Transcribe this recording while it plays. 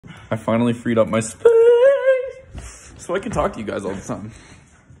I finally freed up my space so I can talk to you guys all the time.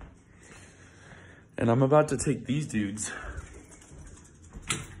 And I'm about to take these dudes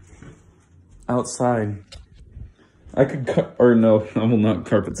outside. I could or no, I will not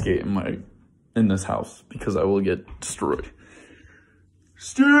carpet skate in this house because I will get destroyed.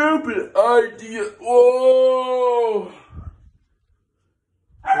 Stupid idea. Whoa.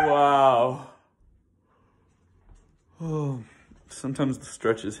 Wow. Oh, sometimes the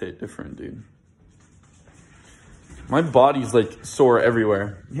stretches hit different, dude. My body's like sore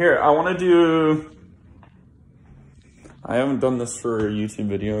everywhere. Here, I want to do... I haven't done this for a YouTube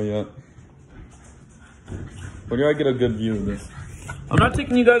video yet. Where do I get a good view of this? I'm not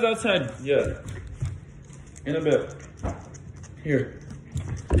taking you guys outside yet. In a bit. Here.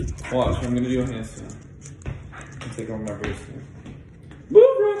 Watch, I'm gonna do a handstand. I'll take off my bracelet.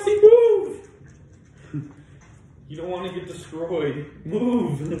 Move, Roxy, move! You don't want to get destroyed.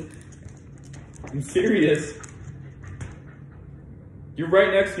 Move! I'm serious. You're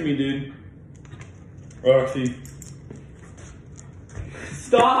right next to me, dude. Roxy.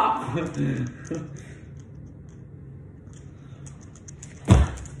 Stop!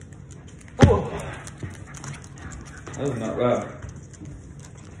 Oh. That was not bad.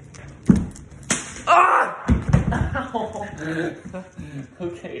 Ah! Ow.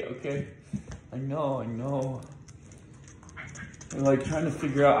 Okay. I know. I'm like trying to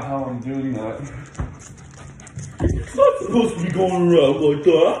figure out how I'm doing that. It's not supposed to be going around like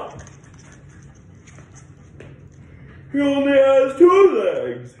that. He only has 2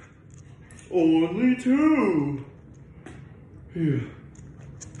 legs. Only 2. Here.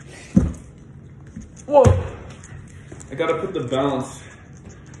 Whoa. I gotta put the balance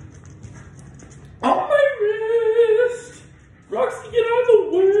on my wrist. Roxy, get out of the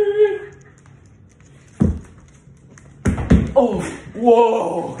way. Oh,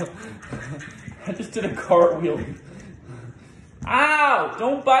 whoa. I just did a cartwheel. Ow,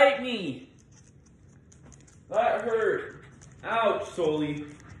 don't bite me. That hurt. Ouch, Soli.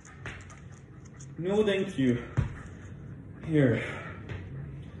 No, thank you. Here.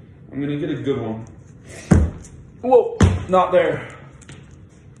 I'm gonna get a good one. Whoa, not there.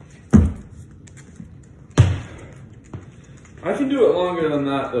 I can do it longer than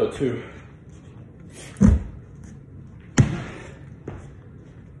that though, too.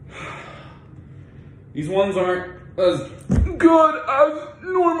 These ones aren't as good as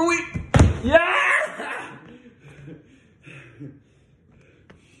normally. Yeah!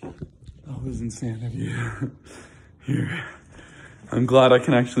 That was insanity. Here. I'm glad I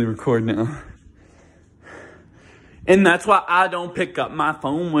can actually record now. And that's why I don't pick up my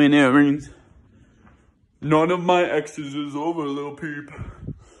phone when it rings. None of my exes is over, little peep.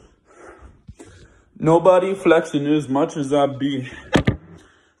 Nobody flexing as much as I be.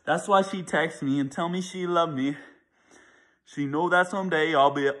 That's why she texts me and tell me she love me. She know that someday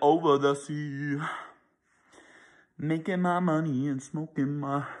I'll be over the sea. Making my money and smoking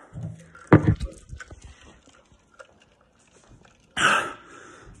my...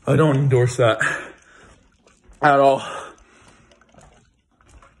 I don't endorse that at all.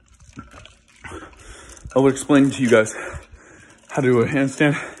 I would explain to you guys how to do a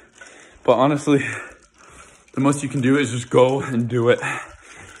handstand, but honestly, the most you can do is just go and do it.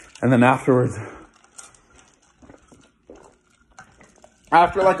 And then afterwards,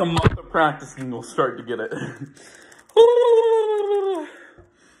 after like a month of practicing, you'll start to get it.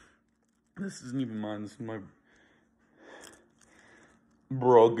 This isn't even mine, this is my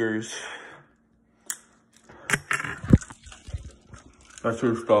brother's. That's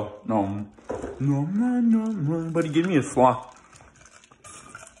your stuff. No. Buddy, give me a slot.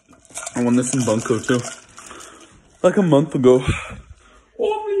 I won this in Bunko too. Like a month ago.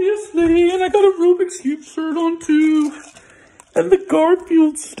 Obviously, and I got a Rubik's Cube shirt on too. And the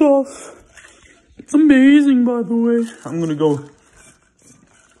Garfield stuff. It's amazing, by the way. I'm gonna go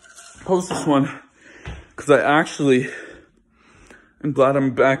post this one. Because I actually am glad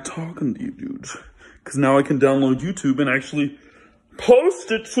I'm back talking to you dudes. Because now I can download YouTube and actually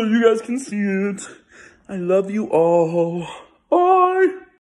post it so you guys can see it. I love you all.